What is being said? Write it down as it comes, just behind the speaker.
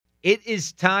It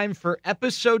is time for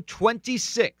episode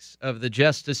 26 of the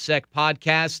Just a Sec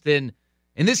podcast. And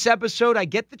in this episode, I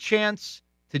get the chance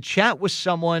to chat with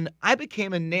someone I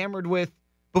became enamored with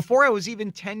before I was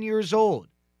even 10 years old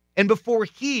and before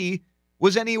he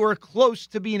was anywhere close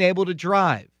to being able to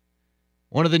drive.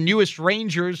 One of the newest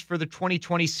Rangers for the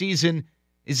 2020 season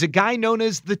is a guy known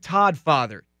as the Todd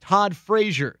Father, Todd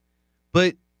Frazier.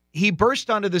 But he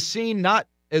burst onto the scene not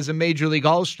as a Major League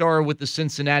All-Star with the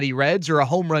Cincinnati Reds or a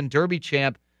home run derby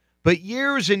champ, but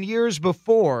years and years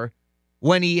before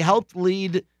when he helped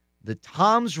lead the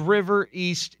Toms River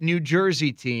East New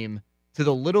Jersey team to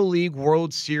the Little League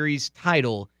World Series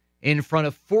title in front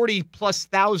of 40-plus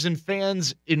thousand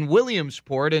fans in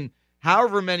Williamsport and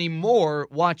however many more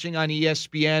watching on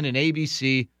ESPN and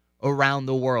ABC around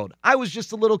the world. I was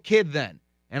just a little kid then,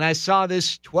 and I saw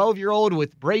this 12-year-old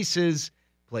with braces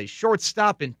play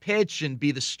shortstop and pitch and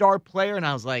be the star player, and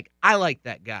I was like, I like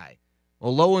that guy.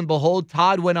 Well, lo and behold,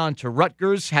 Todd went on to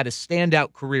Rutgers, had a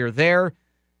standout career there,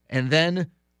 and then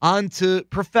on to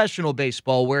professional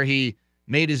baseball, where he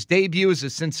made his debut as a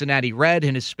Cincinnati Red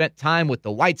and has spent time with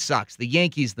the White Sox, the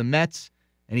Yankees, the Mets,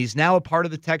 and he's now a part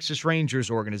of the Texas Rangers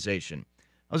organization.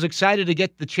 I was excited to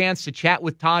get the chance to chat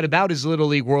with Todd about his Little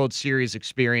League World Series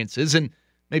experiences and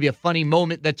maybe a funny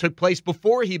moment that took place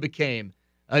before he became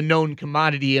a known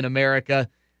commodity in America,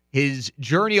 his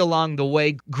journey along the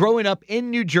way, growing up in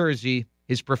New Jersey,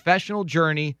 his professional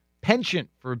journey, penchant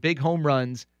for big home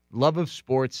runs, love of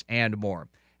sports, and more.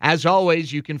 As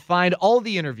always, you can find all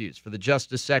the interviews for the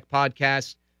Just a Sec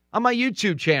podcast on my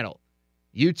YouTube channel,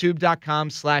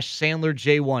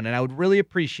 youtube.com/SandlerJ1. And I would really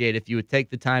appreciate if you would take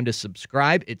the time to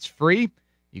subscribe. It's free.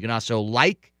 You can also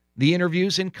like the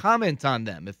interviews and comment on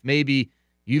them if maybe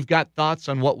you've got thoughts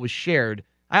on what was shared.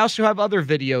 I also have other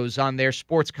videos on there,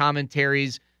 sports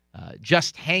commentaries,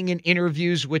 just hanging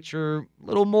interviews, which are a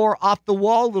little more off the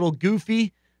wall, a little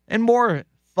goofy, and more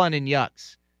fun and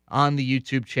yucks on the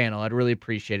YouTube channel. I'd really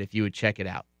appreciate it if you would check it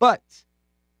out. But,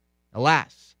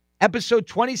 alas, episode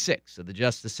 26 of the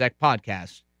Just a Sec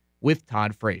podcast with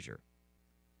Todd Frazier.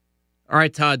 All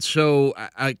right, Todd, so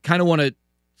I kind of want to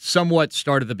somewhat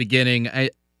start at the beginning.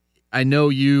 I know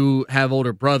you have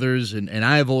older brothers, and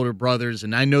I have older brothers,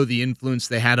 and I know the influence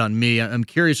they had on me. I'm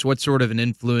curious what sort of an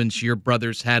influence your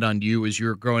brothers had on you as you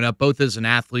were growing up, both as an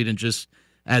athlete and just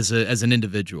as an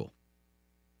individual.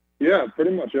 Yeah,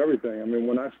 pretty much everything. I mean,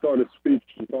 when I started speech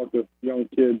and talk to young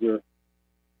kids or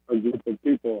a group of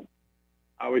people,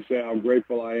 I always say how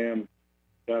grateful I am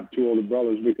to have two older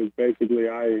brothers because basically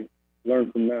I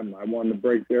learned from them. I wanted to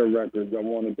break their records. I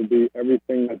wanted to be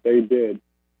everything that they did.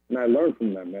 And I learned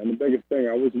from them, man. The biggest thing, I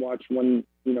always watched when,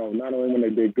 not only when they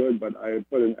did good, but I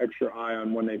put an extra eye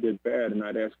on when they did bad. And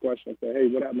I'd ask questions, say, hey,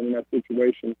 what happened in that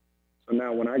situation? So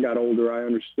now when I got older, I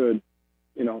understood,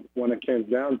 when it came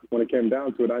down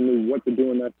to it, I knew what to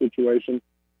do in that situation,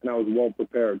 and I was well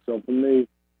prepared. So for me,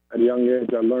 at a young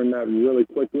age, I learned that really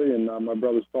quickly, and my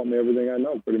brothers taught me everything I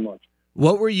know pretty much.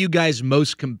 What were you guys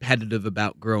most competitive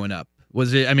about growing up?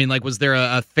 Was there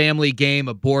a family game,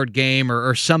 a board game,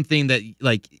 or something that,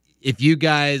 if you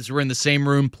guys were in the same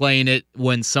room playing it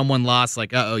when someone lost,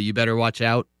 you better watch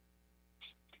out?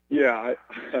 Yeah,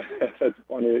 that's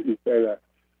funny that you say that.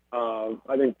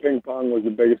 I think ping pong was the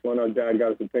biggest one. Our dad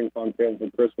got us a ping pong table for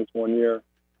Christmas one year.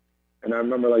 And I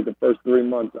remember, the first 3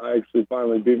 months, I actually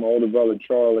finally beat my older brother,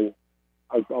 Charlie.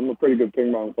 I'm a pretty good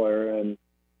ping pong player, and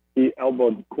he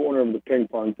elbowed the corner of the ping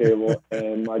pong table,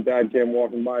 and my dad came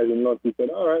walking by and looked. He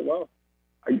said, all right, well,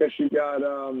 I guess you got,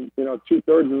 2/3 of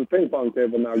the ping pong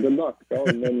table now. Good luck. So,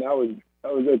 and then that was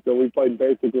it. So we played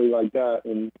basically like that,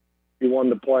 and he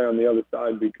wanted to play on the other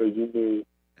side because he knew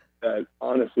that,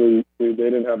 honestly, they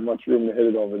didn't have much room to hit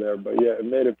it over there. But, yeah, it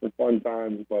made it for fun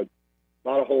times, but a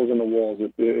lot of holes in the walls,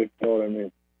 if you know what I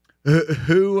mean.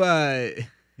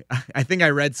 I think I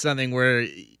read something where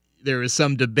there was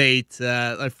some debate,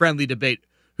 a friendly debate,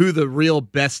 who the real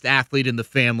best athlete in the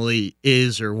family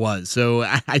is or was. So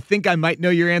I think I might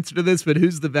know your answer to this, but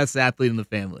who's the best athlete in the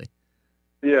family?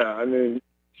 Yeah, I mean,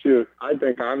 shoot, I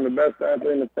think I'm the best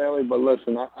athlete in the family, but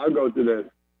listen, I'll go to this.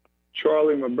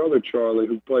 Charlie, my brother Charlie,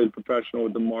 who played professional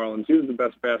with the Marlins, he was the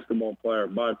best basketball player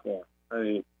by far. I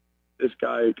mean, this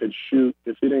guy could shoot.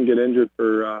 If he didn't get injured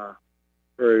for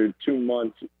 2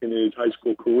 months in his high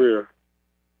school career,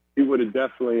 he would have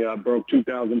definitely broke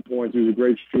 2,000 points. He was a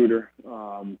great shooter.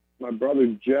 My brother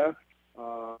Jeff,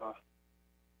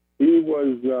 he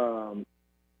was a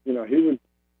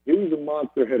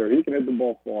monster hitter. He can hit the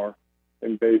ball far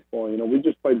in baseball. We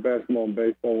just played basketball and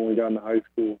baseball when we got into high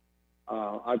school.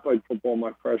 I played football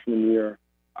my freshman year.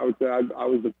 I would say I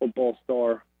was the football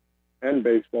star and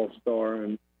baseball star,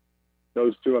 and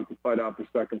those two have to fight out for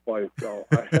second place. So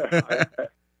I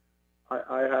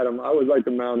had him. I would like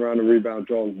to mound around the rebound,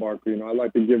 Charles Barkley. I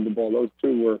like to give the ball. Those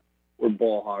two were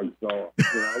ball hogs. So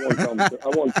I won't tell them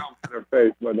to their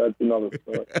face, but that's another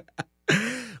story.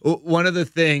 One of the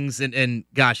things, and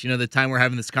gosh, the time we're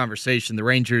having this conversation, the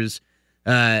Rangers,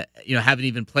 haven't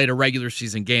even played a regular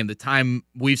season game. The time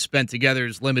we've spent together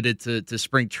is limited to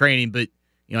spring training, but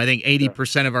I think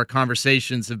 80% of our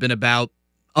conversations have been about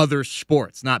other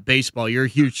sports, not baseball. You're a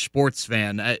huge sports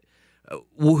fan.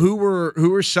 Who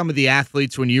were some of the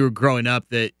athletes when you were growing up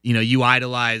that you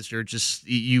idolized or just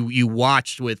you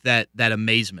watched with that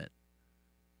amazement?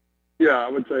 Yeah, I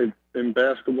would say in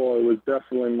basketball it was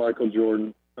definitely Michael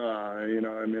Jordan.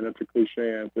 It's a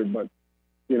cliche answer, but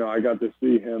I got to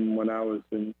see him when I was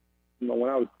 10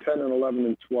 and 11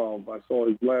 and 12. I saw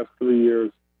his last 3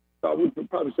 years. I would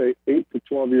probably say 8 to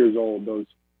 12 years old. Those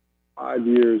 5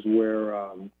 years where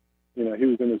he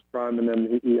was in his prime, and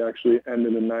then he actually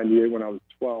ended in '98 when I was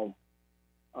 12.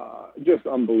 Just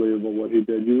unbelievable what he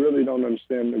did. You really don't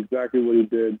understand exactly what he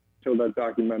did till that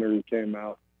documentary came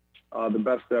out. The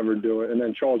best to ever do it. And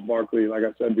then Charles Barkley, like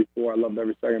I said before, I loved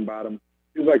every second about him.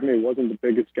 He was like me, wasn't the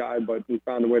biggest guy, but he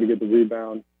found a way to get the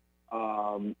rebound.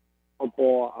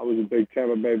 Football, I was a big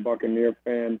Tampa Bay Buccaneer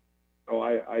fan. So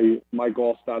Mike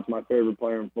Allstott's my favorite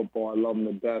player in football. I love him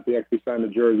to death. He actually signed a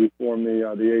jersey for me,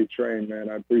 the A-Train, man.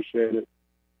 I appreciate it.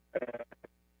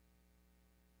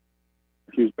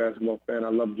 Huge basketball fan. I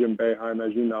love Jim Boeheim,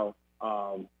 as you know.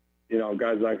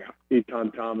 Guys like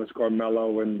Eton Thomas,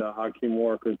 Carmelo, and Hakeem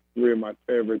Warwick are three of my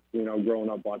favorites, growing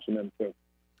up watching them too.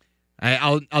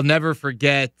 I'll never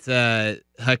forget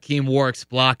Hakeem Warwick's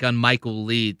block on Michael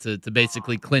Lee to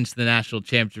basically clinch the national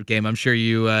championship game. I'm sure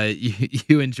you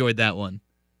enjoyed that one.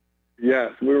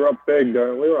 Yes, we were up big. We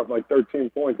were up like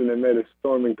 13 points, and they made a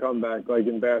storming comeback. Like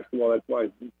in basketball, that's why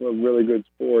it's a really good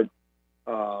sport.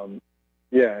 And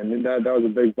that was a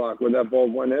big block. Where that ball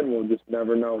went in, we'll just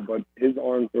never know. But his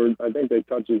arms I think they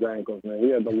touched his ankles, man.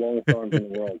 He had the longest arms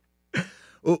in the world.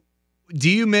 Well, do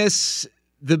you miss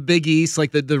the Big East,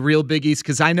 like the real Big East?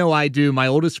 Because I know I do. My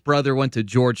oldest brother went to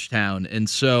Georgetown, and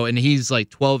he's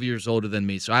like 12 years older than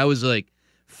me. So I was like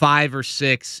 5 or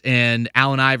 6, and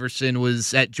Allen Iverson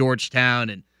was at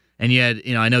Georgetown, and you had,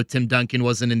 I know Tim Duncan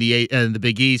wasn't in the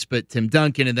Big East, but Tim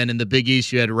Duncan, and then in the Big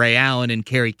East you had Ray Allen and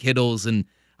Kerry Kittles, and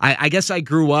I guess I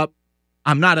grew up.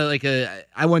 I'm not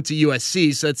I went to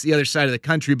USC, so that's the other side of the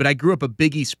country, but I grew up a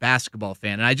Big East basketball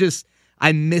fan, and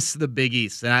I miss the Big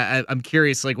East, and I'm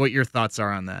curious, what your thoughts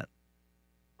are on that.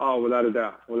 Oh, without a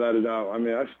doubt. I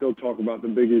mean, I still talk about the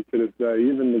Big East to this day.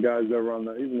 Even the guys that were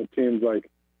even the teams like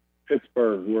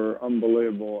Pittsburgh were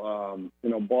unbelievable.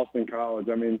 Boston College.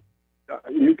 I mean,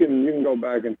 you can go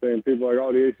back and say, and people are like,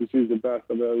 oh, the ACC is the best.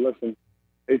 I'll be like, listen,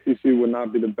 ACC would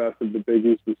not be the best if the Big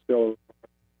East was still.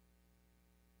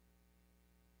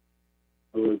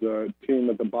 It was a team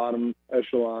at the bottom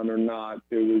echelon or not.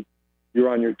 It was you're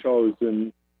on your toes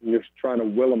and you're trying to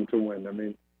will them to win. I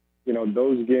mean,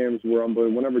 those games were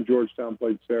unbelievable. Whenever Georgetown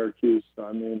played Syracuse,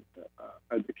 at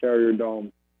the Carrier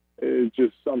Dome, it's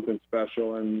just something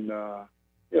special. And,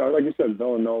 like you said,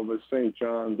 Villanova, St.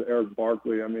 John's, Eric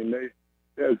Barkley. I mean,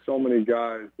 they had so many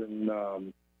guys,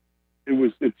 and it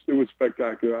was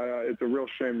spectacular. It's a real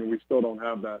shame that we still don't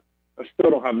have that. I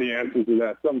still don't have the answers to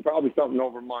that. Probably something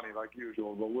over money like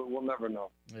usual, but we'll never know.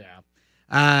 Yeah.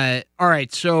 All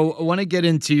right. So I want to get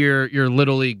into your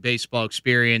Little League baseball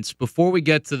experience. Before we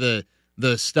get to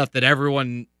the stuff that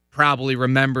everyone probably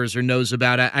remembers or knows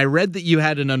about, I read that you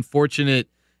had an unfortunate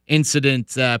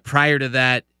incident prior to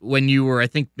that when you were, I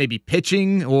think, maybe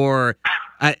pitching, or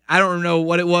I don't know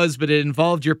what it was, but it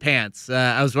involved your pants.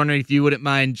 I was wondering if you wouldn't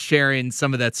mind sharing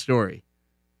some of that story.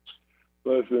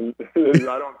 Listen,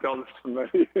 I don't tell this to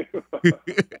many.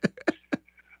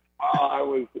 I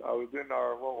was in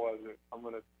our, what was it? I'm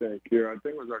going to think here. I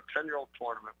think it was our 10-year-old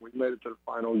tournament. We made it to the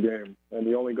final game, and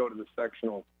you only go to the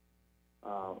sectionals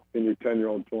in your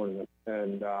 10-year-old tournament.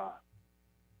 And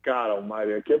God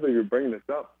almighty, I can't believe you're bringing this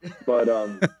up. But, I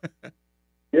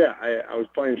was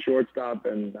playing shortstop,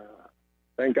 and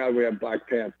thank God we had black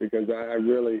pants, because I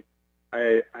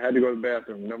had to go to the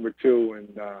bathroom, number 2,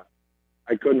 and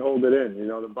I couldn't hold it in.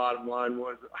 The bottom line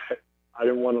was I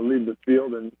didn't want to leave the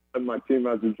field and let my team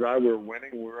out to dry. We were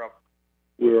winning.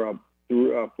 We were up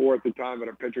 4 at the time, but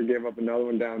our pitcher gave up another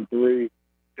one, down 3,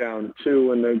 down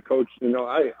 2, and then coach,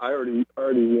 I already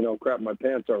crapped my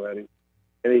pants already,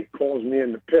 and he calls me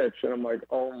in the pitch, and I'm like,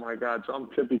 oh my God! So I'm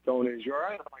tippy-toeing. Is you all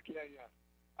right? I'm like, yeah.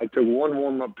 I took one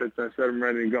warm-up pitch, and I said I'm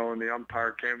ready to go, and the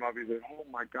umpire came up. He said, oh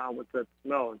my God, what's that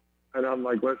smell? And I'm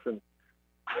like, listen,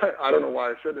 I don't know why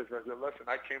I said this. I said, listen,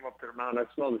 I came up to the mountain.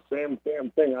 I smell the same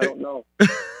damn thing. I don't know.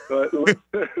 But listen,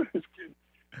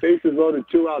 bases loaded,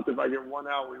 2 outs. If I get 1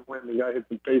 out, we win. The guy hits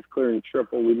the base clearing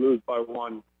triple. We lose by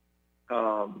 1.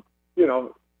 You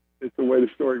know, it's the way the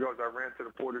story goes. I ran to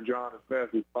the Porter John as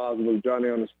fast as possible. Johnny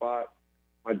on the spot.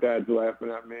 My dad's laughing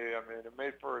at me. I mean, it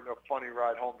made for a funny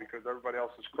ride home because everybody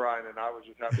else was crying, and I was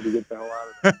just happy to get the hell out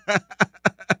of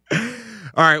there.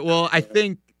 All right. Well, I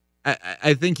think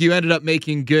you ended up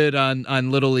making good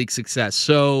on Little League success.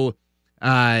 So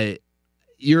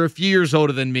you're a few years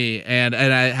older than me, and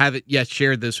I haven't yet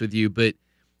shared this with you, but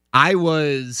I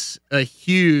was a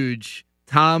huge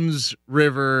Tom's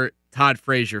River Todd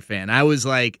Frazier fan. I was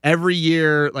like every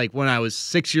year, like when I was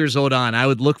 6 years old on, I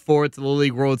would look forward to the Little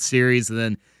League World Series, and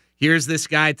then here's this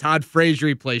guy, Todd Frazier.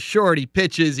 He plays short, he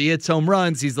pitches, he hits home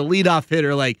runs, he's the leadoff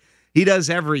hitter. Like, he does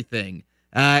everything.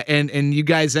 And you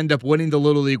guys end up winning the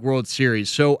Little League World Series.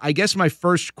 So I guess my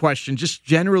first question, just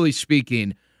generally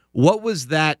speaking, what was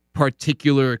that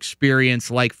particular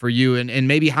experience like for you, and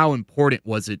maybe how important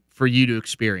was it for you to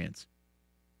experience?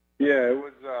 Yeah,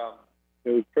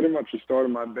 it was pretty much the start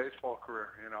of my baseball career.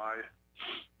 You know,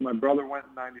 my brother went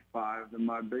in '95, and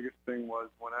my biggest thing was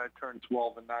when I turned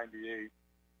 12 in '98.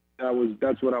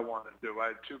 That's what I wanted to do. I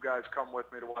had 2 guys come with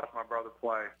me to watch my brother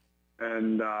play,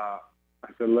 and I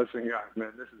said, listen, guys,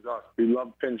 man, this is us. We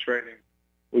love pin trading.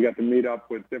 We got to meet up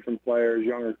with different players,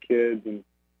 younger kids, and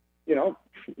you know,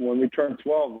 when we turned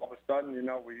 12, all of a sudden, you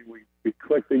know, we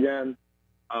clicked again.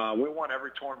 We won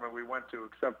every tournament we went to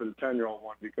except for the 10-year-old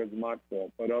one because of my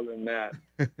fault. But other than that,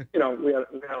 you know, we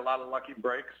had a lot of lucky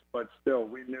breaks, but still,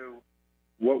 we knew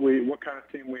what kind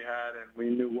of team we had, and we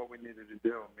knew what we needed to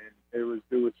do. I mean,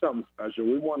 it was something special.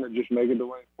 We wanted to just make it to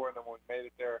winning sport, and then when we made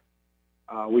it there,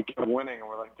 we kept winning, and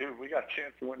we're like, dude, we got a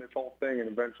chance to win this whole thing, and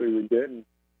eventually we did. And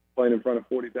playing in front of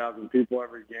 40,000 people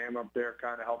every game up there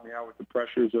kind of helped me out with the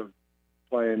pressures of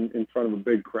playing in front of a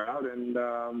big crowd, and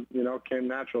you know, it came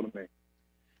natural to me.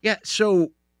 Yeah,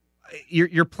 so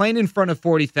you're playing in front of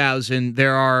 40,000.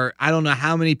 There are, I don't know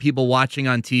how many people watching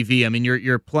on TV. I mean,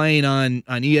 you're playing on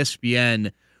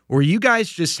ESPN. Were you guys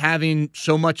just having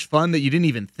so much fun that you didn't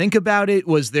even think about it?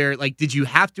 Was there, like, did you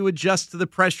have to adjust to the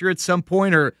pressure at some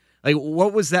point, or like,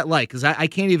 what was that like? Because I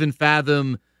can't even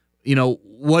fathom, you know,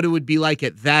 what it would be like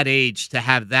at that age to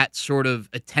have that sort of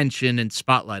attention and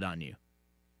spotlight on you.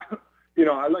 You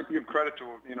know, I'd like to give credit to,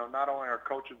 you know, not only our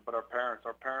coaches but our parents.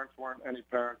 Our parents weren't any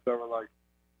parents that were like,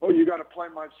 oh, you got to play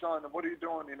my son, and what are you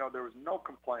doing? You know, there was no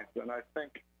complaints. And I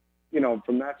think, you know,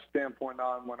 from that standpoint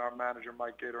on, when our manager,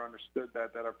 Mike Gator, understood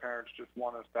that our parents just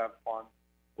want us to have fun,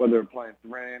 whether they're playing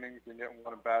 3 innings and getting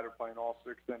 1 at bat or playing all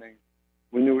 6 innings,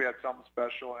 we knew we had something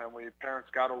special, and parents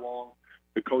got along,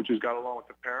 the coaches got along with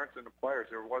the parents and the players.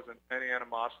 There wasn't any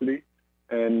animosity,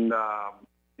 and,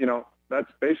 you know, that's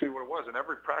basically what it was. In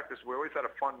every practice, we always had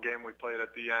a fun game we played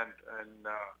at the end, and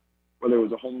whether it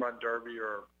was a home run derby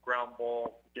or a ground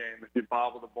ball game, if you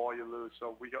bobble the ball, you lose.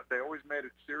 So they always made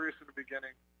it serious in the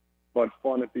beginning, but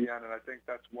fun at the end, and I think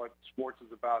that's what sports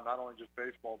is about, not only just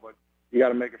baseball, but you got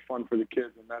to make it fun for the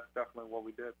kids, and that's definitely what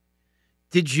we did.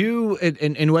 Did you,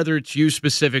 and whether it's you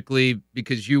specifically,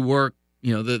 because you were,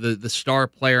 you know, the star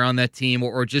player on that team,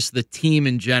 or just the team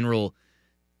in general,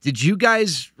 did you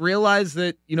guys realize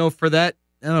that, you know, for that,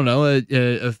 I don't know,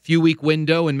 a few-week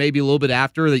window and maybe a little bit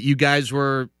after, that you guys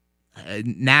were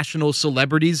national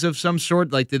celebrities of some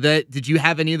sort? Like, did you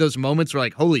have any of those moments where,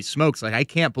 like, holy smokes, like, I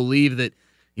can't believe that,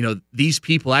 you know, these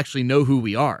people actually know who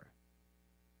we are?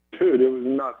 Dude, it was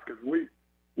nuts because we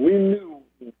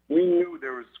knew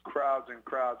there was crowds and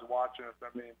crowds watching us.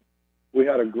 I mean, we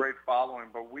had a great following,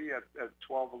 but we at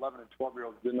 12, 11, and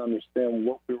 12-year-olds didn't understand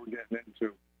what we were getting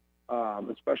into.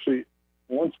 Especially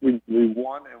once we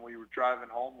won and we were driving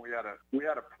home, we had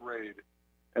a parade,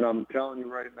 and I'm telling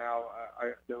you right now,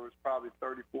 there was probably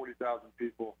 30,000, 40,000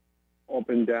 people up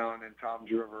and down in Tom's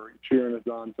River cheering us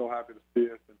on, so happy to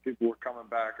see us, and people were coming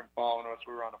back and following us.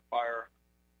 We were on a fire.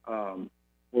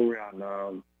 What were we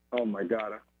on? Oh my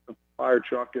God, a fire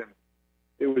truck, and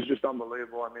it was just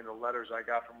unbelievable. I mean, the letters I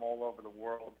got from all over the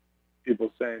world,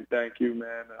 people saying thank you,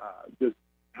 man, just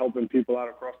helping people out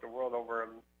across the world over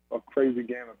a crazy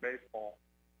game of baseball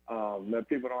that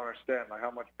people don't understand, like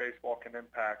how much baseball can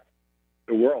impact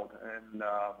the world. And,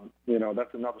 you know,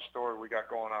 that's another story we got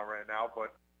going on right now.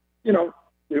 But, you know,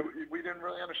 we didn't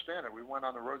really understand it. We went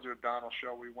on the Rosie O'Donnell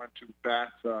show. We went to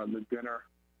Bats, the dinner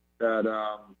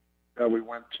that we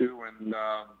went to. And,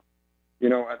 you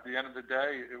know, at the end of the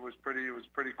day, it was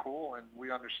pretty cool. And we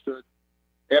understood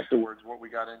afterwards what we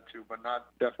got into, but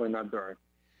definitely not during.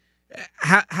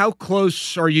 How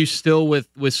close are you still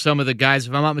with some of the guys?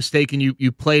 If I'm not mistaken,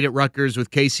 you played at Rutgers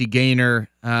with Casey Gaynor,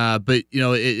 but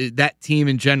that team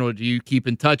in general. Do you keep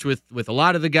in touch with a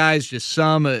lot of the guys? Just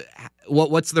some?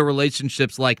 What's the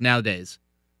relationships like nowadays?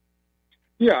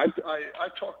 Yeah, I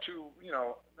talked to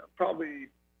probably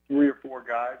 3 or 4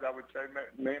 guys. I would say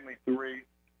mainly 3.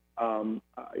 I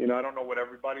don't know what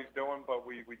everybody's doing, but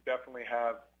we definitely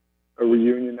have a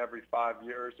reunion every 5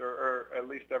 years, or at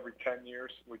least every 10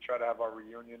 years. We try to have our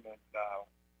reunion, and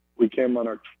we came on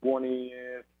our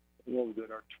 20th. What was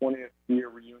it? Our 20th year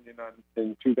reunion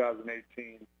in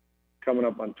 2018, coming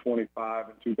up on 25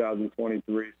 in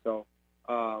 2023. So,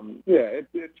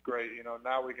 it's great.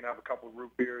 Now we can have a couple of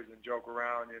root beers and joke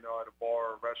around, at a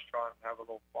bar or a restaurant and have a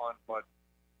little fun. But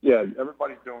yeah,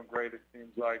 everybody's doing great, it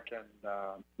seems like, and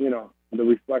the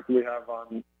respect we have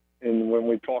and when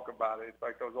we talk about it, it's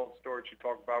like those old stories you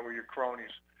talk about with your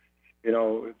cronies.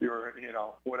 If you're,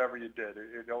 whatever you did,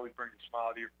 it always brings a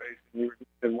smile to your face.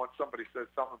 And once somebody says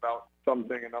something about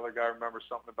something, another guy remembers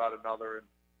something about another,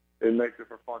 and it makes it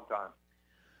for fun time.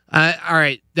 All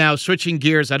right, now switching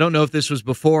gears. I don't know if this was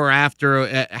before or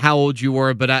after how old you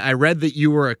were, but I read that you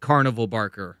were a carnival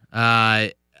barker.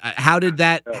 How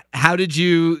did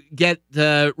you get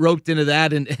roped into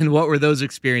that, and what were those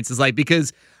experiences like?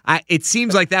 Because it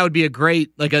seems like that would be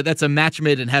that's a match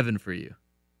made in heaven for you.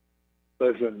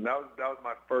 Listen, that was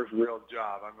my first real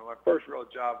job. I mean, my first real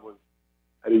job was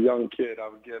as a young kid. I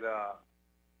would get $3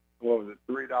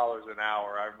 an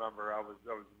hour. I remember I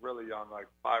was really young, like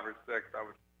 5 or 6. I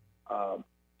would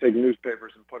take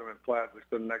newspapers and put them in plastic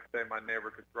so the next day my neighbor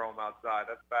could throw them outside.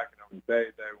 That's back in the day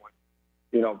when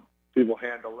people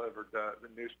hand delivered the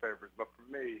newspapers. But for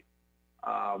me,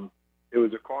 it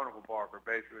was a carnival barker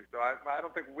basically. So I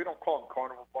don't think we don't call them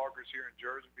carnival barkers here in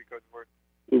Jersey because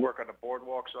we work on the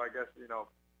boardwalk. So I guess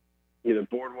either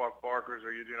boardwalk barkers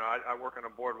or I work on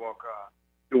a boardwalk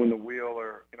doing the wheel,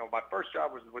 or my first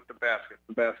job was with the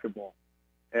basketball,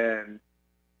 and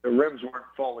the rims weren't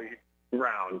fully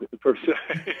round per se.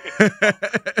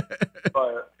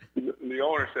 But the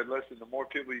owner said, "Listen, the more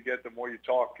people you get, the more you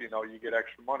talk. You get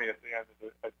extra money at the end of the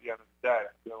day."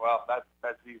 Well,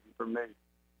 that's easy for me,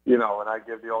 and I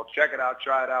give the old check it out,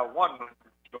 try it out. One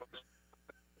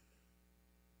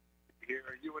here,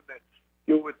 you with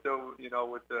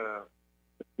the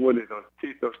what are those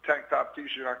tank top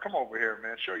t-shirts on? Come over here,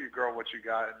 man. Show your girl what you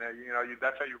got, and then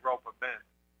that's how you rope them in.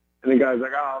 And the guy's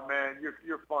like, "Oh man,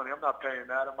 you're funny. I'm not paying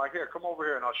that." I'm like, "Here, come over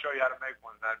here, and I'll show you how to make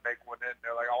one." And I'd make one in.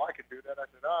 They're like, "Oh, I can do that." I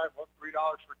said, "All right, well,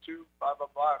 $3 for 2, blah blah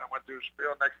blah." And I went through the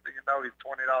spiel. Next thing you know, he's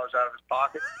 $20 out of his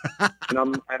pocket, and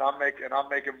I'm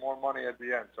making more money at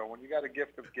the end. So when you got a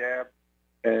gift of gab,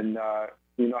 and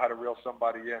you know how to reel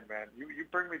somebody in, man, you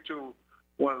bring me to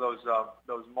one of those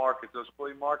markets, those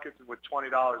flea markets, and with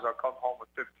 $20, I'll come home with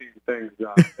 15 things,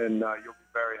 and you'll be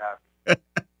very happy.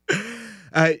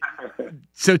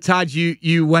 So Todd,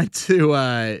 you went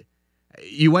to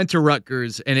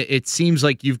Rutgers, and it seems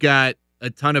like you've got a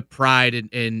ton of pride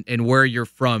in where you're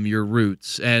from, your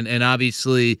roots, and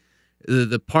obviously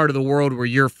the part of the world where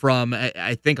you're from.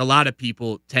 I think a lot of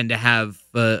people tend to have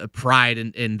pride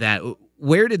in that.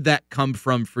 Where did that come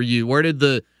from for you? Where did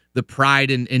the pride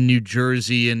in New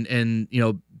Jersey and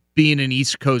being an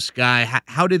East Coast guy,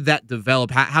 how did that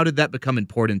develop? How did that become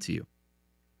important to you?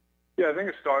 Yeah, I think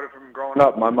it started from growing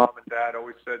up. My mom and dad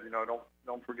always said,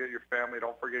 don't forget your family,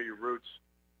 don't forget your roots.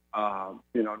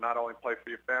 Not only play for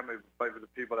your family, but play for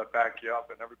the people that back you up.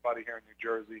 And everybody here in New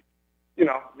Jersey, you're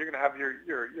going to have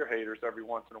your haters every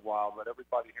once in a while, but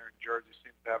everybody here in Jersey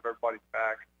seems to have everybody's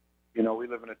back. We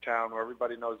live in a town where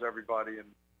everybody knows everybody, and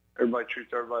everybody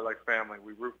treats everybody like family.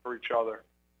 We root for each other.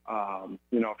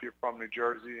 If you're from New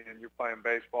Jersey and you're playing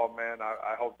baseball, man,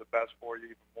 I hope the best for you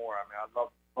even more. I mean, I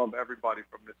love everybody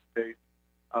from this state.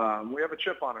 We have a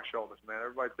chip on our shoulders, man.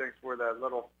 Everybody thinks we're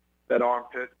that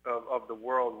armpit of the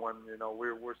world when,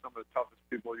 we're some of the toughest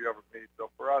people you ever meet.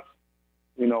 So for us,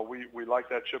 we like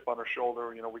that chip on our shoulder.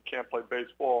 We can't play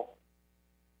baseball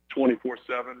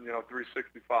 24/7,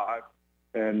 365.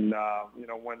 And,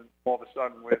 when all of a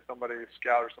sudden we have somebody, a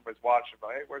scout or somebody's watching,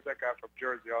 like, hey, where's that guy from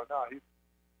Jersey? Oh, no, he's,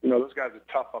 those guys are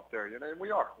tough up there. And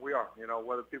we are,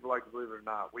 whether people like to believe it or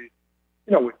not. We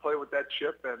play with that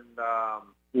chip and,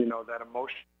 that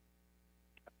emotion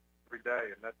every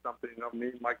day. And that's something,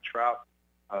 me, Mike Trout,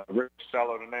 Rick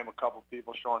Sello, to name a couple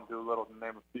people, Sean Doolittle, to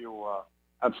name a few,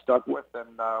 I've stuck with,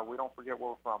 and we don't forget where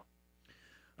we're from.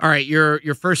 All right,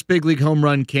 your first big league home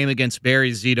run came against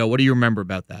Barry Zito. What do you remember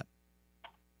about that?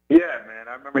 Yeah, man.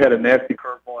 I remember he had a nasty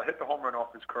curveball. I hit the home run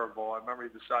off his curveball. I remember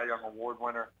he's a Cy Young Award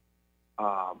winner.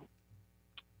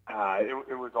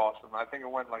 It was awesome. I think it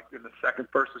went like in the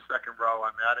first or second row. I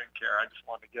mean, I didn't care. I just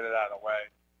wanted to get it out of the way.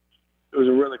 It was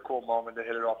a really cool moment to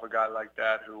hit it off a guy like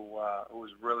that who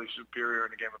was really superior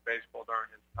in the game of baseball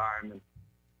during his time. And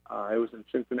it was in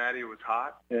Cincinnati. It was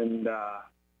hot, and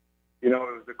it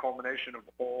was the culmination of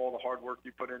all the hard work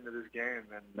you put into this game.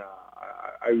 And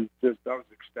I was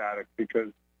ecstatic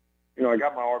because I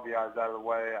got my RBIs out of the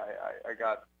way. I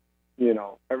got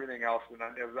everything else, and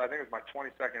I think it was my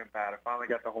 22nd at bat. I finally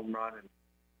got the home run, and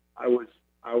I was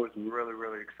really,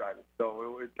 really excited.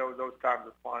 So those times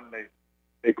of fun.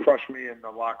 They crushed me in the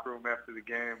locker room after the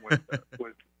game with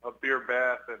with a beer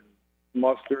bath and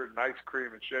mustard and ice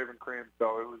cream and shaving cream.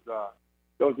 So it was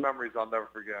those memories I'll never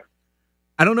forget.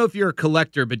 I don't know if you're a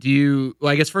collector, but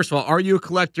I guess first of all, are you a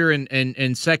collector?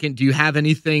 And second, do you have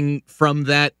anything from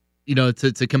that,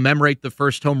 to commemorate the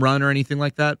first home run or anything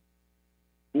like that?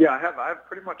 Yeah, I have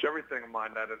pretty much everything in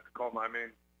mind that it's called. I mean,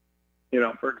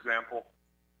 for example,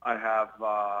 I have,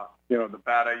 the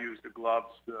bat I use, the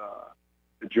gloves,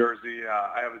 the jersey.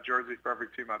 I have a jersey for every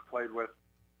team I've played with.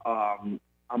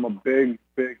 I'm a big,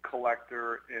 big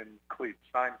collector in cleats,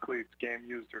 signed cleats, game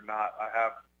used or not. I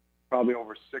have probably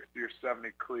over 60 or 70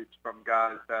 cleats from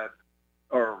guys that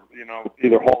are,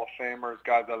 either Hall of Famers,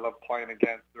 guys I love playing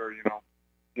against, or,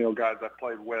 guys I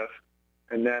played with.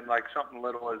 And then, like, something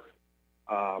little is,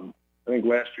 I think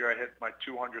last year I hit my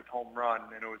 200th home run,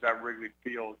 and it was at Wrigley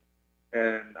Field.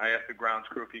 And I asked the grounds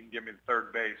crew if he can give me the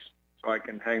third base so I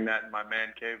can hang that in my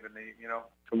man cave. And,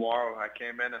 tomorrow I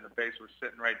came in and the base was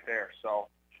sitting right there. So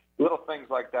little things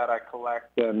like that I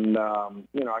collect. And,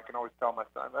 I can always tell my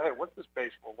son, hey, what's this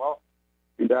base for? Well,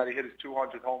 your daddy hit his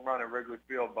 200th home run at Wrigley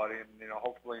Field, buddy. And,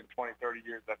 hopefully in 20, 30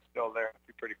 years that's still there. It'd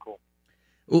be pretty cool.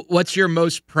 What's your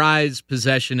most prized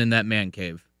possession in that man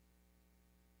cave?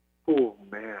 Oh,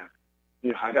 man.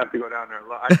 Yeah, I'd have to go down there.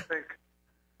 I think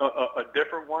a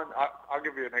different one, I'll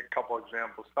give you a couple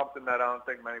examples. Something that I don't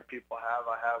think many people have.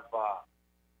 I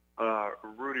have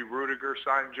Rudy Rudiger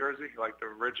signed jersey, like the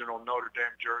original Notre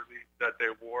Dame jersey that they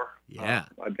wore. Yeah.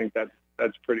 I think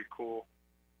that's pretty cool.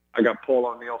 I got Paul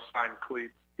O'Neill signed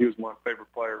cleats. He was my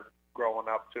favorite player growing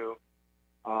up, too.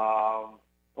 Oh,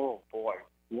 boy.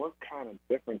 What kind of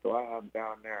different do I have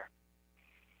down there?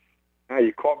 Now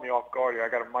you caught me off guard here. I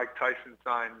got a Mike Tyson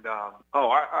signed. All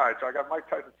right. So I got Mike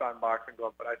Tyson signed boxing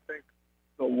glove, but I think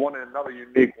another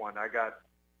unique one.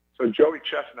 So Joey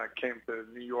Chestnut came to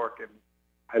New York, and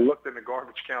I looked in the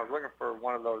garbage can. I was looking for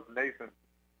one of those Nathan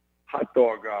hot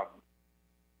dog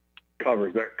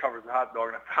covers that covers the hot dog,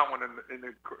 and I found one in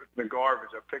the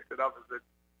garbage. I picked it up and said,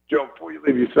 "Joe, before you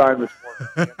leave, you sign this for me."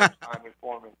 He ended up signing it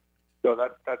for me. So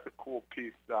that's a cool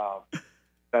piece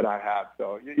that I have.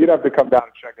 So you'd have to come down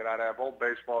and check it out. I have old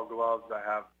baseball gloves. I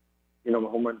have, the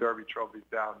home run derby trophies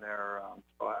down there.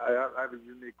 So I have a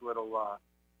unique little,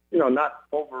 not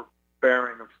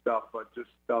overbearing of stuff, but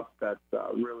just stuff that's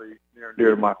really near and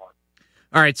dear to my heart.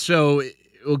 All right, so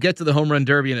we'll get to the home run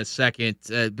derby in a second,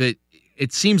 but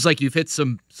it seems like you've hit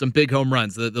some big home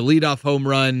runs. The leadoff home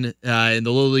run in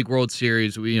the Little League World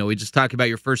Series. We just talked about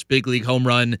your first big league home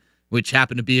run, which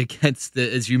happened to be against,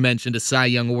 as you mentioned, a Cy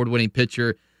Young Award-winning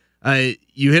pitcher.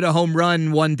 You hit a home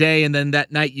run one day, and then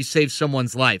that night you saved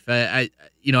someone's life. I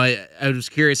was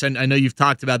curious. I know you've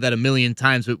talked about that a million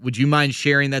times, but would you mind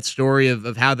sharing that story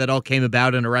of how that all came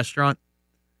about in a restaurant?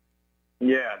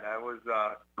 Yeah, that was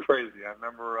crazy. I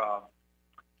remember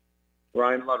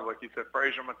Ryan Ludwig. He said,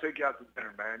 "Frazier, I'm going to take you out to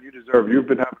dinner, man. You deserve it. You've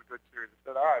been having a good series." I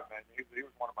said, "All right, man." He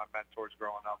was one of my mentors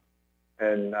growing up.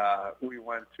 And we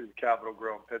went to the Capitol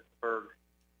Grill in Pittsburgh,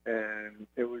 and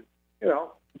it was,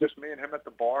 just me and him at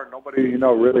the bar. Nobody,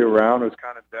 really around. It was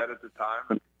kind of dead at the time.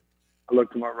 And I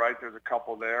looked to my right. There's a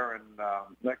couple there, and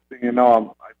next thing you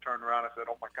know, I turned around. I said,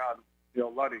 "Oh my God,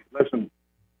 Luddy, listen,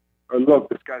 or look,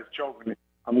 this guy's choking me.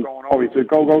 I'm going over." He said,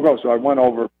 "Go, go, go." So I went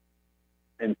over,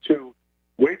 and two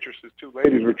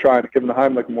ladies were trying to give him the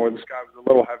Heimlich more. This guy was a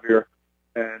little heavier,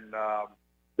 and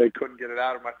they couldn't get it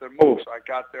out of him. I said, "Move." So I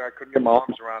got there. I couldn't get my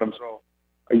arms around him. So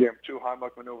I gave him 2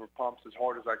 Heimlich maneuver pumps as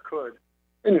hard as I could.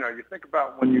 And, you think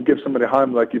about when you give somebody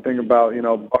Heimlich, you think about,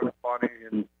 Bugs Bunny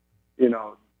and,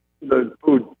 the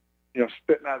food,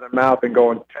 spitting out of their mouth and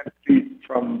going 10 feet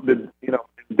from the, in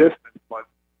distance. But,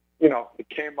 it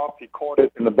came up, he caught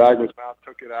it in the back of his mouth,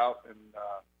 took it out, and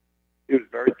he was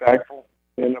very thankful.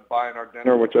 He ended up buying our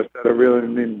dinner, which I said I really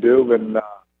didn't need to do. And,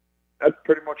 that's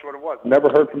pretty much what it was. Never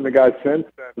heard from the guy since,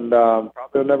 and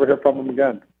probably will never hear from him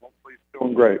again. Hopefully he's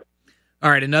doing great. All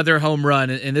right, another home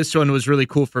run, and this one was really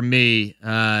cool for me.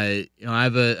 I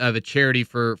have a charity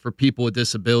for people with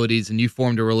disabilities, and you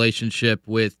formed a relationship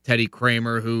with Teddy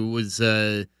Kremer, who was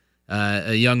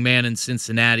a young man in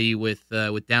Cincinnati with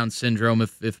Down syndrome,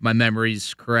 if my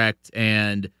memory's correct,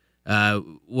 and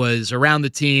was around the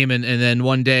team, and then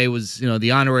one day was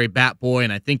the honorary bat boy,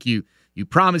 and I think you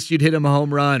promised you'd hit him a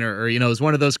home run, or it was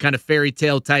one of those kind of fairy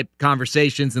tale type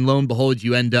conversations, and lo and behold,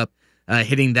 you end up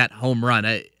hitting that home run.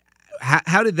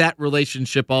 How did that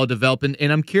relationship all develop? And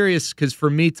I'm curious because for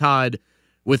me, Todd,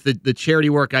 with the charity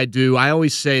work I do, I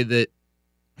always say that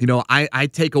I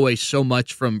take away so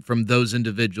much from those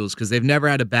individuals because they've never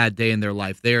had a bad day in their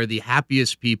life. They are the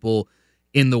happiest people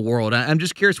in the world. I'm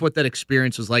just curious what that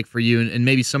experience was like for you and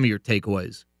maybe some of your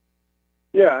takeaways.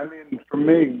 Yeah, I mean, for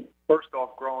me, first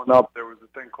off, growing up, there was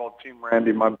a thing called Team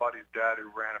Randy. My buddy's dad,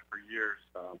 who ran it for years,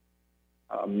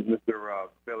 Mr.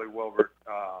 Billy Wilbert,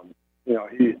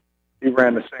 he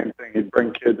ran the same thing. He'd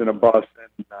bring kids in a bus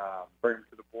and bring them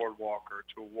to the boardwalk or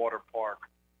to a water park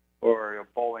or a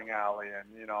bowling alley. And,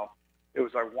 it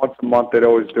was like once a month they'd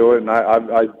always do it, and I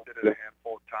did it a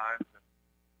handful of times.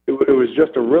 It was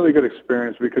just a really good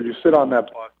experience because you sit on that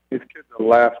bus, these kids are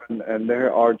laughing, and they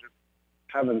are just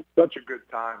having such a good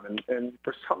time. And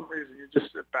for some reason, you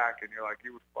just sit back and you're like,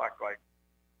 you reflect like,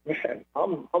 man,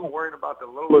 I'm worrying about the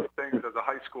littlest things as a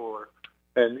high schooler.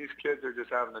 And these kids are just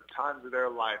having the times of their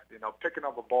life, picking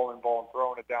up a bowling ball and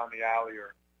throwing it down the alley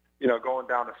or, going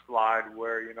down a slide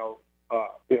where, a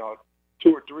 2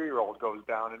 or 3 year old goes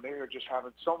down and they are just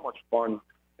having so much fun.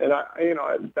 And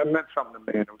that meant something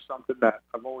to me. And it was something that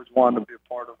I've always wanted to be a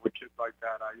part of with kids like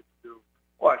that. I used to do,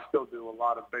 I still do a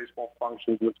lot of baseball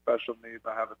functions with special needs.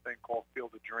 I have a thing called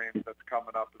Field of Dreams that's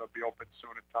coming up. It'll be open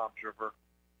soon in Tom's River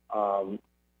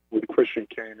with Christian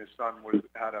Kane. His son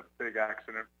had a big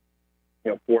accident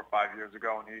 4 or 5 years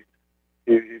ago, and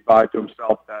he vowed to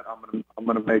himself that I'm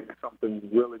gonna make something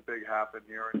really big happen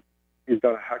here, and he's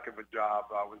done a heck of a job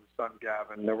with his son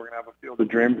Gavin. And we're gonna have a Field of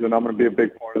Dreams, and I'm gonna be a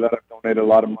big part of that. I've donated a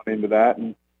lot of money into that,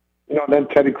 and then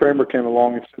Teddy Kremer came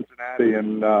along in Cincinnati,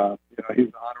 and he's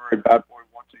an honorary bat boy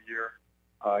once a year.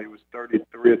 He was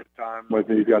 33 at the time,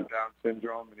 he's got Down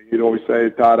syndrome, and he'd always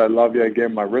say, "Todd, I love you." I gave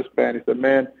him my wristband. He said,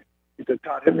 "Man," he said,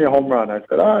 "Todd, hit me a home run." I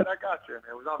said, "All right, I got you." And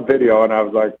it was on video, and I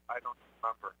was like, I don't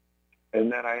remember.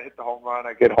 And then I hit the home run.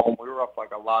 I get home. We were up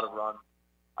like a lot of runs.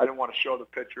 I didn't want to show the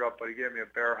picture up, but he gave me a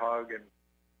bear hug, and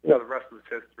the rest was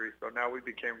history. So now we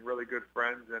became really good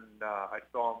friends, and I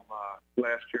saw him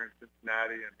last year in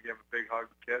Cincinnati and gave him a big hug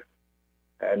and kiss.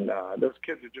 And those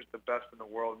kids are just the best in the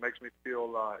world. It makes me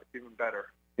feel even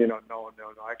better, knowing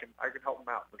I can help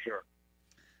them out for sure.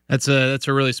 That's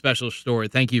a really special story.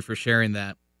 Thank you for sharing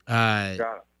that. Got it.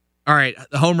 All right,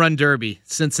 the Home Run Derby,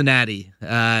 Cincinnati.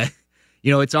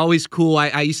 It's always cool.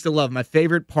 I used to love my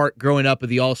favorite part growing up of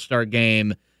the All-Star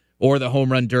Game or the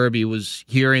Home Run Derby was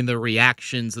hearing the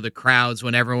reactions of the crowds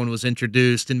when everyone was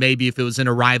introduced, and maybe if it was in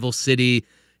a rival city,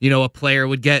 a player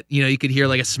would get, you could hear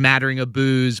like a smattering of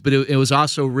boos, but it was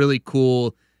also really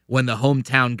cool when the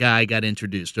hometown guy got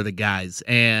introduced, or the guys,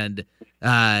 and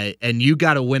you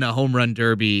got to win a Home Run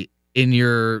Derby in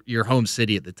your home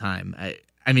city at the time.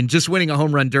 I mean, just winning a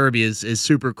Home Run Derby is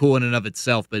super cool in and of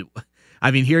itself, but I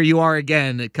mean, here you are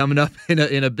again, coming up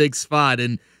in a big spot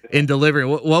and in delivering.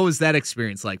 What was that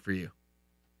experience like for you?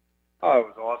 Oh, it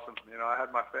was awesome. I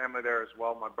had my family there as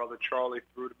well. My brother Charlie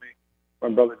threw to me. My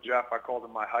brother Jeff, I called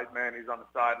him my hype man. He's on the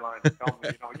sideline telling me,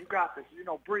 you got this.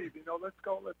 Breathe. Let's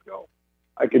go.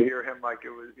 I could hear him like it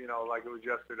was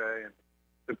yesterday, and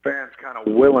the fans kind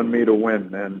of willing me to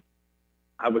win. And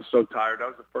I was so tired. That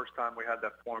was the first time we had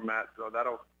that format, so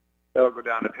that'll go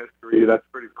down in history. That's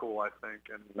pretty cool, I think.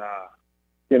 And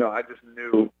I just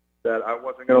knew that I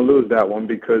wasn't going to lose that one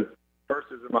because first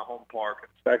is in my home park,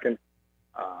 and second,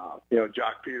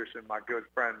 Jock Peterson, my good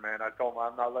friend, man. I told him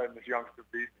I'm not letting this youngster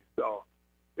beat me. So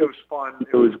it was fun.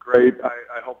 It was great.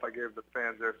 I hope I gave the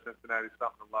fans there in Cincinnati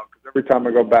something to love because every time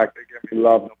I go back, they give me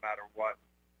love no matter what.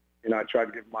 I tried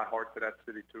to give my heart to that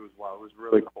city too as well. It was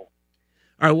really cool.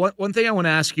 All right, one thing I want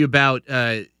to ask you about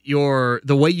the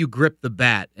way you grip the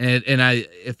bat, and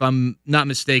if I'm not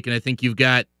mistaken, I think you've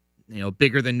got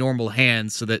bigger than normal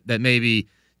hands, so that maybe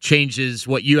changes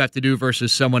what you have to do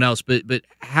versus someone else. But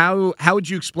how would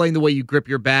you explain the way you grip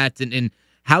your bat, and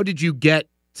how did you get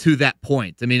to that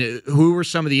point? I mean, who were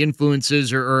some of the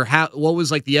influences, or what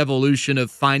was like the evolution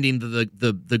of finding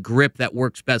the grip that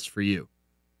works best for you?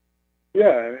 Yeah,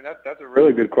 I mean that's a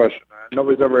really good question, man.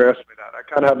 Nobody's ever asked me that. I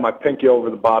kind of have my pinky over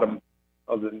the bottom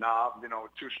of the knob. With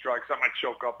 2 strikes, I might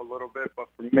choke up a little bit, but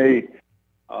for me,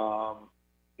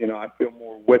 I feel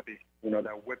more whippy.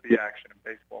 That whippy action in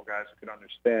baseball, guys who can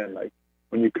understand. Like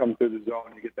when you come through the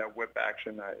zone, you get that whip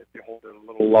action. If you hold it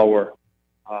a little lower,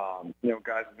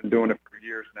 guys have been doing it for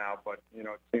years now, but it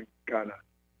seems kind of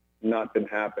not been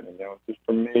happening. Just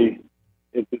for me,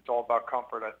 it's all about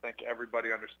comfort. I think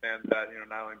everybody understands that,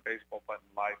 not only in baseball but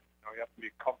in life. You have to be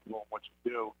comfortable in what you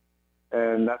do,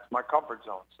 and that's my comfort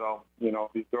zone. So, if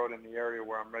you throw it in the area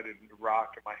where I'm ready to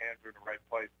rock and my hands are in the right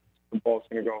place, the ball's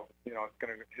going to go, it's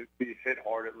going to be hit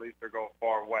hard at least or go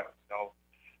far away. So,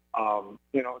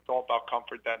 it's all about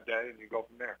comfort that day, and you go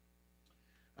from there.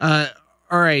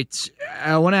 All right.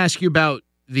 I want to ask you about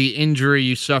the injury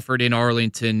you suffered in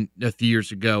Arlington a few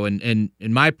years ago. And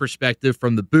in my perspective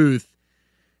from the booth,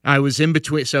 I was in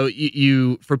between. So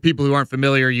you for people who aren't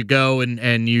familiar, you go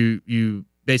and you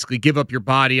basically give up your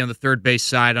body on the third base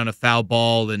side on a foul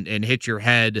ball and hit your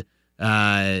head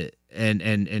and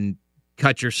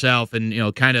cut yourself.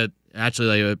 And, kind of actually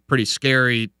like a pretty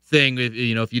scary thing,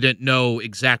 if you didn't know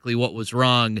exactly what was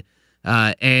wrong.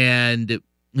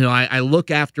 I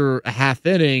look after a half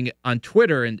inning on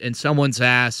Twitter and someone's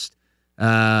asked,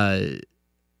 how's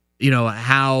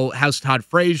Todd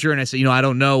Frazier? And I said, I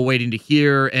don't know, waiting to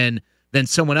hear. And then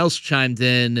someone else chimed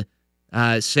in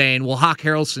saying, well, Hawk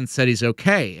Harrelson said he's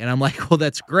okay. And I'm like, well,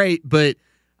 that's great. But,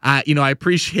 I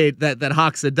appreciate that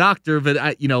Hawk's a doctor, but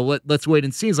let's wait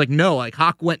and see. He's like, no, like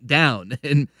Hawk went down.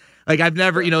 And like, I've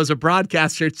never, as a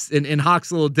broadcaster, and Hawk's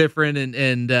a little different,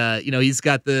 and he's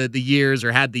got the years,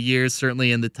 or had the years,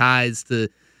 certainly, and the ties to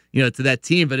that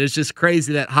team. But it's just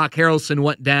crazy that Hawk Harrelson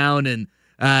went down and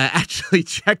actually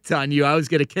checked on you. I always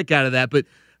get a kick out of that. But,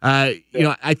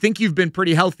 I think you've been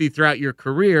pretty healthy throughout your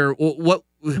career. What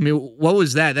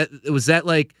was that? Was that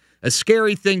like a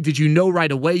scary thing? Did you know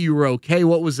right away you were okay?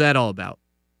 What was that all about?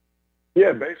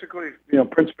 Yeah, basically,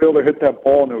 Prince Fielder hit that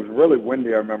ball, and it was really windy.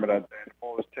 I remember that day. The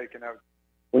ball was taken out.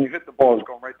 When you hit the ball, it was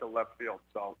going right to left field.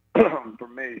 So for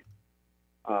me,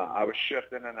 I was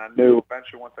shifting, and I knew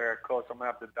eventually once I got close, I'm going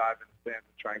to have to dive in the stands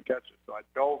and try and catch it. So I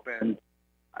dove in.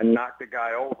 I knocked the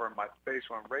guy over, and my face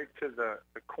went right to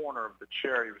the corner of the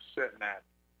chair he was sitting at.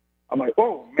 I'm like,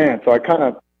 whoa, man. So I kind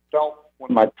of felt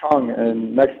with my tongue,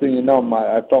 and next thing you know,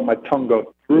 I felt my tongue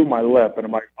go through my lip, and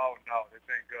I'm like, oh, no, this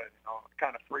ain't good. I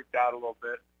kind of freaked out a little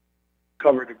bit,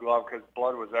 covered the glove because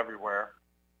blood was everywhere.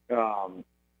 And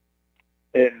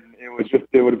it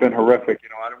would have been horrific.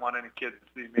 I didn't want any kids to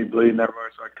see me bleeding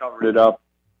everywhere, so I covered it up,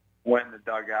 went in the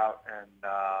dugout, and,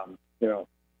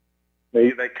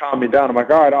 they calmed me down. I'm like,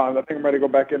 all right, I think I'm ready to go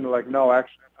back in. They're like, no,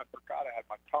 actually, I forgot I had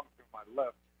my tongue through my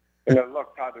lip. And they're,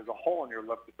 look, Todd, there's a hole in your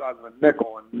lip the size of a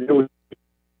nickel. And it was.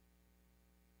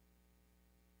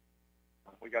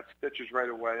 We got stitches right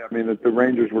away. I mean, the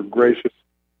Rangers were gracious,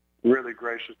 really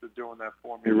gracious to doing that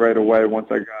for me right away once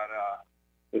I got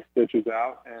the stitches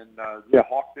out. And,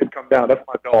 Hawk did come down. That's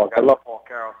my dog. I love Hawk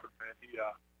Harrelson, man. He,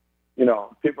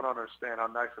 people don't understand how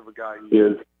nice of a guy he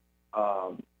is.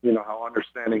 How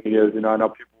understanding he is. I know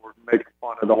people were making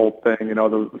fun of the whole thing,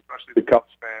 especially the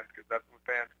Cubs fans, because that's what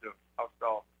fans do.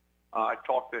 So I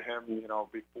talked to him,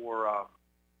 before,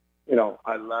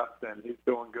 I left, and he's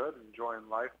doing good, enjoying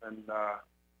life. And,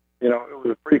 it was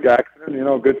a freak accident,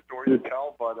 a good story to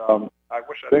tell. But I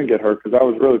wish I didn't get hurt because I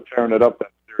was really tearing it up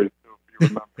that series, too, if you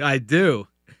remember. I do.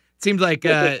 It seemed like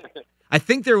I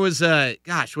think there was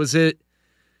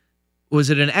was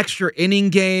it an extra inning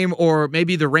game, or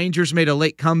maybe the Rangers made a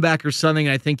late comeback or something?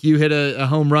 I think you hit a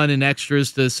home run in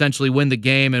extras to essentially win the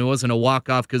game, and it wasn't a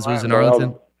walk-off because it was in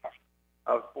Arlington.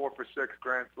 I was 4 for 6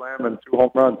 grand slam and 2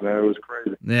 home runs, man. It was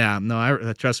crazy. Yeah,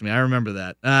 no, trust me, I remember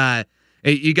that.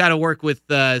 You got to work with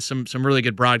some really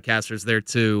good broadcasters there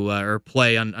too, or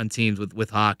play on teams with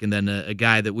Hawk, and then a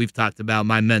guy that we've talked about,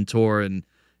 my mentor and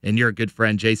your good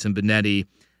friend Jason Benetti.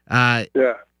 Yeah,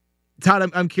 Todd,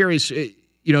 I'm curious.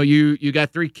 You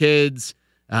got 3 kids.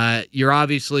 You're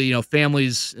obviously,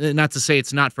 families, not to say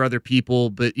it's not for other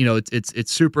people, but,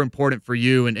 it's super important for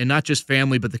you, and not just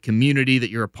family, but the community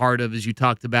that you're a part of, as you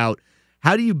talked about.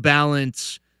 How do you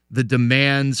balance the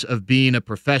demands of being a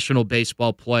professional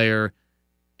baseball player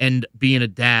and being a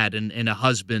dad and a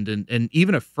husband and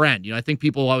even a friend? I think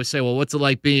people always say, well, what's it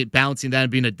like balancing that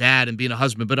and being a dad and being a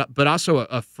husband, but also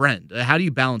a friend? How do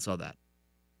you balance all that?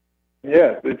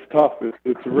 Yeah, it's tough.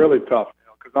 It's really tough,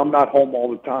 because I'm not home all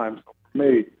the time. So for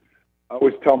me, I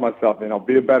always tell myself,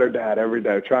 be a better dad every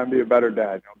day. Try and be a better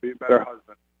dad. Be a better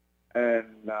husband. And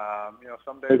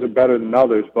some days are better than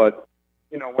others. But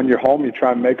when you're home, you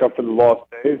try and make up for the lost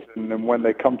days. And then when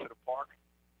they come to the park,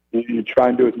 you try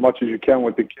and do as much as you can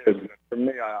with the kids. And for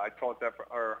me, I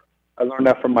learned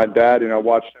that from my dad. I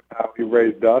watched him how he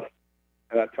raised us,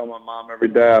 and I tell my mom every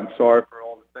day, I'm sorry for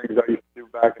all the things I used to do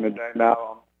back in the day.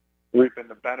 Now I'm reaping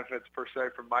the benefits, per se,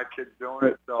 from my kids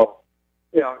doing it. So,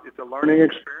 it's a learning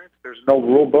experience. There's no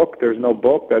rule book. There's no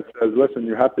book that says, listen,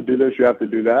 you have to do this, you have to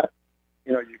do that.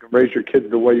 You can raise your kids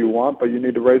the way you want, but you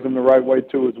need to raise them the right way,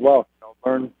 too, as well.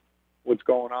 Learn what's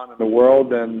going on in the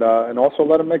world, and also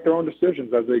let them make their own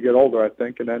decisions as they get older, I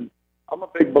think. And then I'm a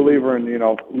big believer in,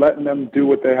 letting them do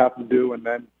what they have to do, and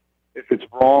then if it's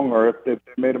wrong or if they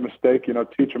made a mistake,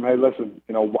 teach them, hey, listen,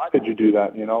 why did you do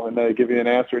that, and they give you an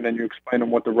answer, and then you explain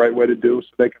them what the right way to do so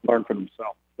they can learn for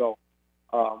themselves. So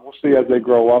we'll see as they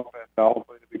grow up, and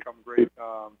hopefully they become great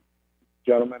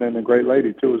gentlemen and a great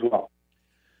lady, too, as well.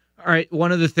 All right,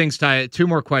 one of the things, Ty, two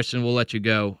more questions, we'll let you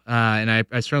go, and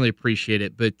I certainly appreciate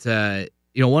it, but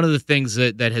one of the things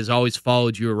that has always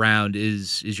followed you around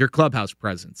is your clubhouse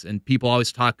presence, and people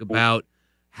always talk about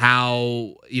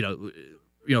how,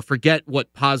 forget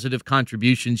what positive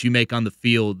contributions you make on the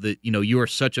field, that, you are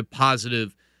such a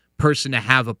positive person to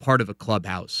have a part of a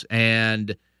clubhouse.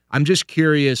 And I'm just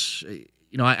curious,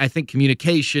 I think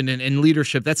communication and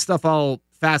leadership, that stuff all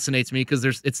fascinates me because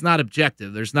it's not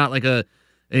objective. There's not like a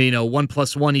 1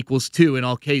 + 1 = 2 in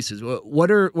all cases.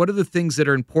 What are the things that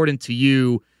are important to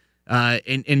you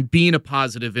in being a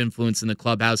positive influence in the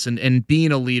clubhouse and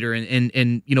being a leader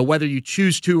and whether you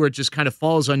choose to or it just kind of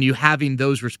falls on you having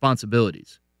those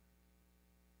responsibilities?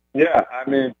 Yeah, I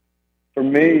mean, for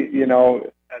me,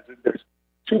 there's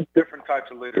two different types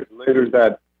of leaders. Leaders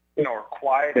that, are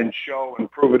quiet and show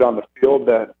and prove it on the field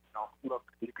that, look,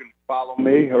 you can follow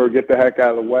me or get the heck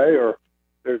out of the way, or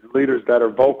there's leaders that are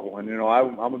vocal. And,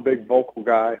 I'm a big vocal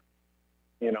guy.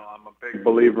 I'm a big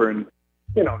believer in,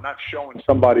 not showing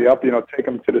somebody up, take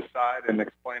them to the side and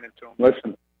explain it to them.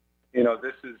 Listen,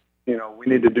 this is, we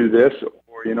need to do this.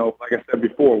 Or, like I said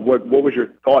before, what was your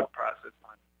thought process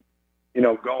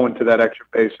on, going to that extra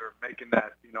base or making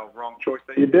that, wrong choice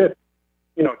that you did?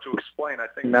 To explain. I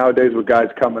think nowadays with guys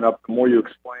coming up, the more you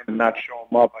explain and not show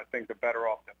them up, I think the better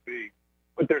off they'll be.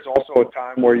 But there's also a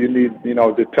time where you need,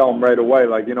 to tell them right away,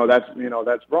 like,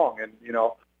 that's wrong. And,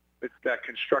 it's that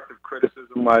constructive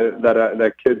criticism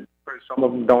that kids, some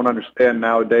of them don't understand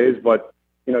nowadays, but,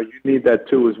 you need that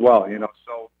too as well,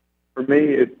 So for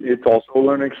me, it's also a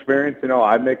learning experience.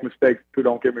 I make mistakes too,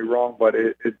 don't get me wrong, but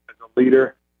as a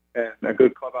leader and a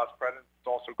good clubhouse president, it's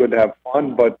also good to have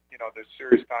fun, but, there's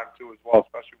serious time too as well,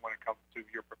 especially when it comes to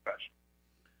your profession.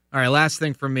 All right, last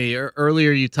thing for me.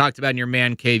 Earlier you talked about in your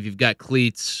man cave, you've got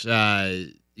cleats, from,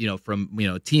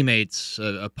 teammates,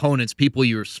 opponents, people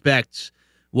you respect,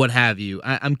 what have you.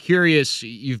 I'm curious,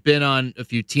 you've been on a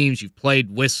few teams, you've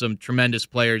played with some tremendous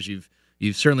players, you've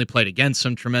certainly played against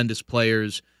some tremendous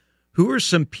players. Who are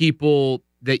some people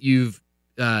that you've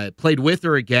played with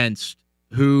or against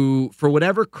who, for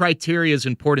whatever criteria is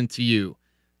important to you,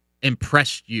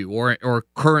 impressed you or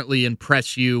currently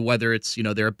impress you, whether it's,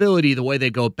 their ability, the way they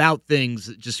go about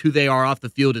things, just who they are off the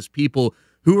field as people?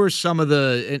 Who are some of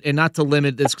the, and not to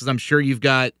limit this because I'm sure you've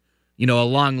got, a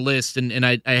long list and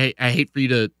I hate for you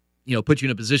to, put you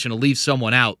in a position to leave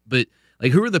someone out, but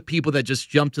like, who are the people that just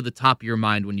jump to the top of your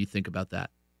mind when you think about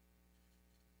that?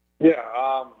 Yeah.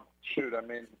 I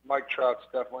mean, Mike Trout's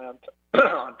definitely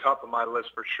on top of my list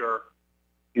for sure.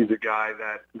 He's a guy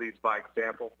that leads by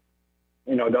example.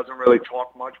 Doesn't really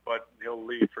talk much, but he'll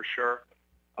lead for sure.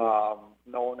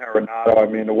 Nolan Arenado, I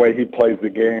mean, the way he plays the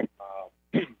game,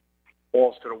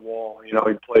 balls to the wall. He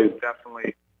plays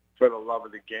definitely for the love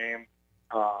of the game.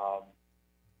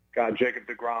 Got Jacob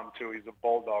deGrom, too. He's a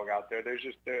bulldog out there. There's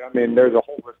a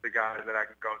whole list of guys that I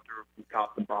can go through from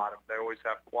top to bottom. They always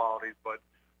have qualities, but,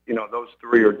 those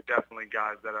three are definitely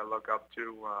guys that I look up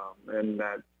to and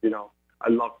that, I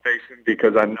love facing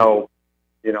because I know,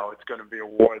 it's going to be a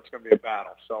war. It's going to be a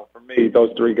battle. So for me,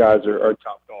 those three guys are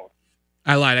top dogs.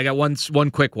 I lied. I got one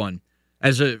quick one.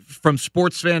 From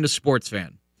sports fan to sports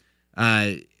fan,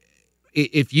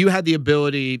 if you had the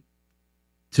ability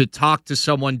to talk to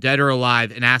someone dead or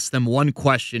alive and ask them one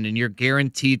question and you're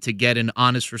guaranteed to get an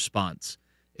honest response,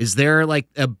 is there like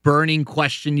a burning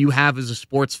question you have as a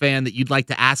sports fan that you'd like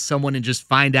to ask someone and just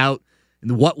find out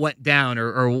what went down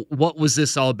or what was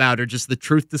this all about or just the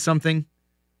truth to something?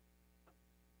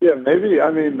 Yeah, maybe. I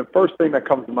mean, the first thing that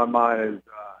comes to my mind is,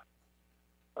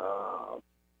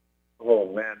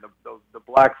 the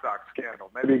Black Sox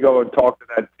scandal. Maybe go and talk to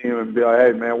that team and be like,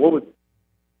 hey, man, what was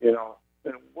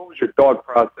your thought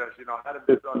process? How did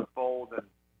this unfold? And,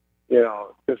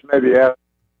 just maybe ask.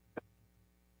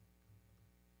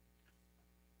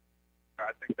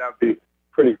 I think that would be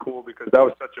pretty cool because that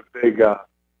was such a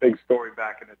big story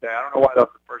back in the day. I don't know why that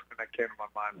was the first thing that came to my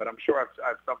mind, but I'm sure I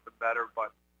have something better,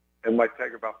 but it might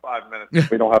take about 5 minutes.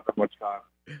 We don't have that much time.